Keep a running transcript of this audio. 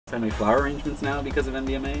I make flower arrangements now because of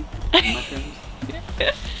MDMA and mushrooms.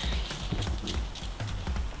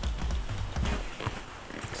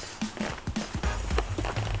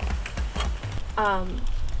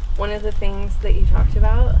 One of the things that you talked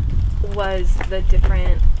about was the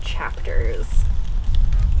different chapters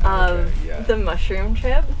of the mushroom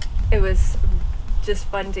trip. It was just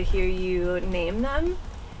fun to hear you name them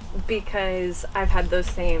because I've had those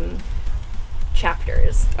same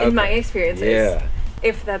chapters in my experiences. Yeah.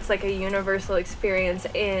 If that's like a universal experience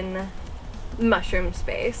in mushroom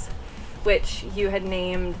space, which you had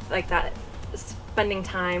named like that, spending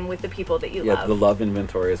time with the people that you love. Yeah, the love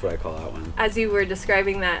inventory is what I call that one. As you were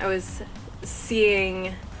describing that, I was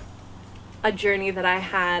seeing a journey that I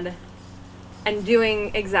had and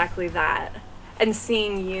doing exactly that, and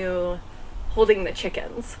seeing you holding the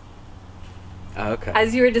chickens. Okay.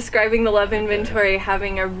 As you were describing the love inventory,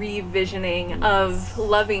 having a revisioning of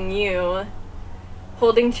loving you,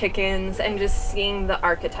 holding chickens, and just seeing the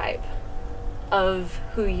archetype of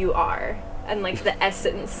who you are and like the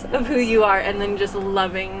essence of who you are, and then just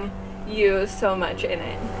loving you so much in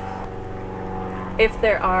it. If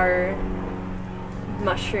there are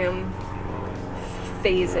mushroom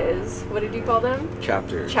phases, what did you call them?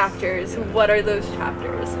 Chapters. Chapters. Yeah. What are those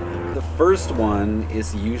chapters? The first one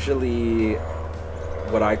is usually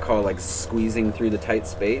what I call like squeezing through the tight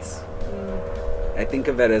space. I think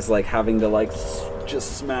of it as like having to like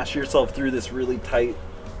just smash yourself through this really tight,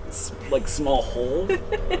 like small hole.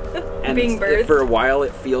 And Being birthed. for a while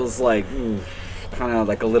it feels like kind of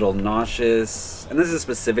like a little nauseous. And this is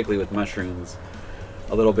specifically with mushrooms.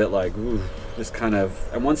 A little bit like, just kind of,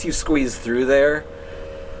 and once you squeeze through there,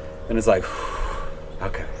 then it's like,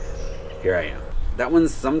 okay, here I am. That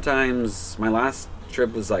one's sometimes, my last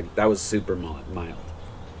trip was like, that was super mild.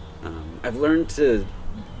 I've learned to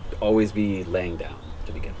always be laying down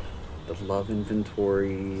to begin with. The love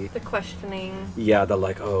inventory. The questioning. Yeah, the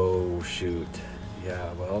like, oh shoot.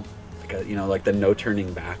 Yeah, well, you know, like the no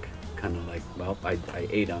turning back. Kind of like, well, I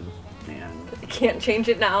ate them. And I can't change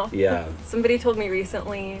it now. yeah. Somebody told me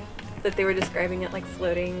recently that they were describing it like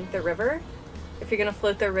floating the river. If you're gonna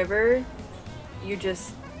float the river, you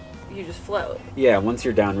just float. Yeah, once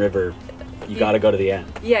you're downriver, you gotta go to the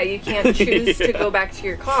end. Yeah, you can't choose to go back to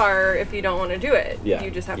your car if you don't want to do it. Yeah, you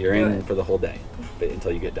just have you're to do in it. for the whole day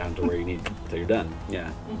until you get down to where you need, until you're done.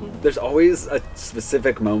 Yeah. There's always a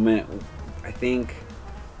specific moment. I think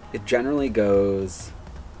it generally goes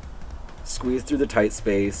squeeze through the tight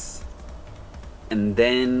space, and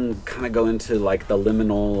then kind of go into like the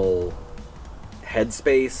liminal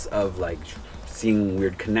headspace of like seeing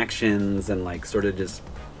weird connections and like sort of just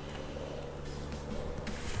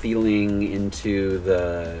feeling into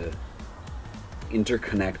the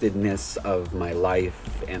interconnectedness of my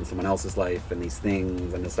life and someone else's life and these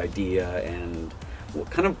things and this idea and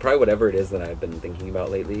kind of probably whatever it is that I've been thinking about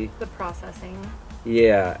lately. The processing.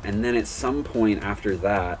 Yeah, and then at some point after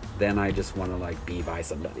that, then I just want to like be by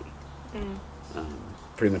somebody.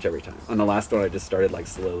 Pretty much every time. On the last one, I just started like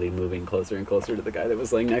slowly moving closer and closer to the guy that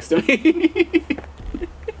was laying next to me.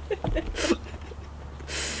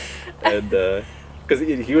 And because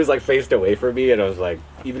he was like faced away from me, and I was like,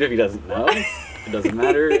 even if he doesn't know, it doesn't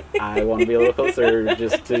matter. I want to be a little closer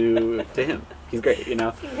just to him. He's great, you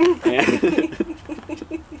know.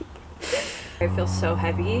 I feel so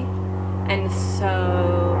heavy, and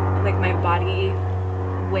so like my body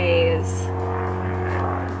weighs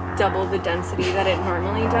double the density that it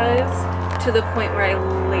normally does, to the point where I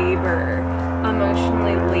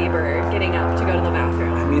emotionally labor getting up to go to the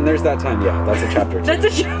bathroom. I mean, there's that time, yeah, that's a chapter too. That's a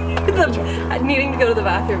chapter. Needing to go to the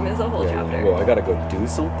bathroom is a whole chapter. Well, I gotta go do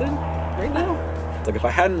something right now. It's like if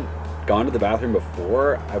I hadn't gone to the bathroom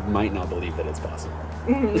before, I might not believe that it's possible.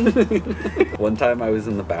 One time I was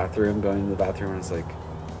in the bathroom, going to the bathroom, and I was like,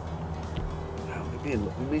 wow, maybe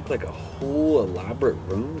we make like a whole elaborate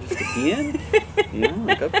room just to pee in? You know,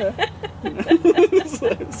 like, okay.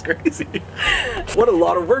 It's crazy. What a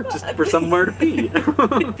lot of work just for somewhere to pee.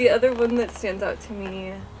 The other one that stands out to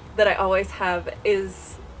me that I always have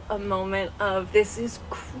is a moment of, this is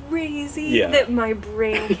crazy that my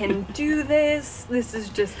brain can do this. This is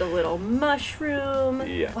just a little mushroom.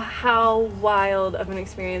 Yeah. How wild of an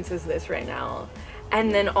experience is this right now?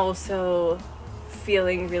 And then also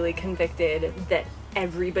feeling really convicted that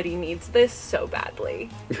everybody needs this so badly.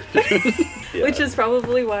 Which is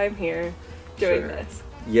probably why I'm here doing this.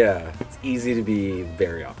 Yeah, it's easy to be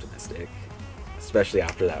very optimistic, especially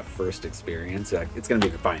after that first experience. Like, it's gonna be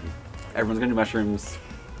fine. Everyone's gonna do mushrooms.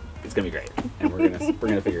 It's gonna be great, and we're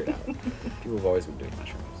gonna figure it out. People have always been doing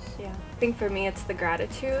mushrooms. Yeah, I think for me it's the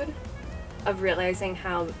gratitude of realizing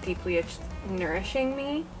how deeply it's nourishing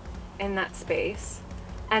me in that space,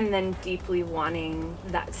 and then deeply wanting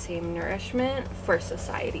that same nourishment for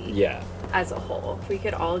society Yeah. as a whole. If we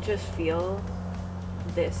could all just feel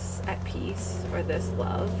this at peace or this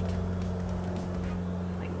loved,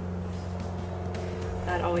 like,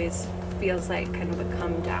 that always feels like kind of a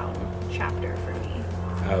come down chapter for me.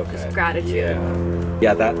 Okay. Just gratitude.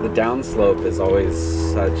 Yeah, that the downslope is always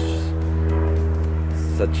such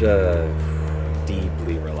a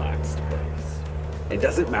deeply relaxed place. It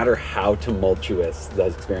doesn't matter how tumultuous the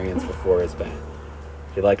experience before has been.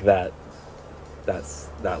 I feel like that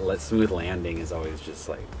smooth landing is always just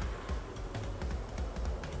like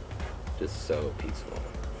just so peaceful.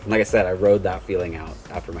 And like I said, I rode that feeling out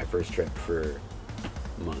after my first trip for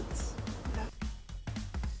months.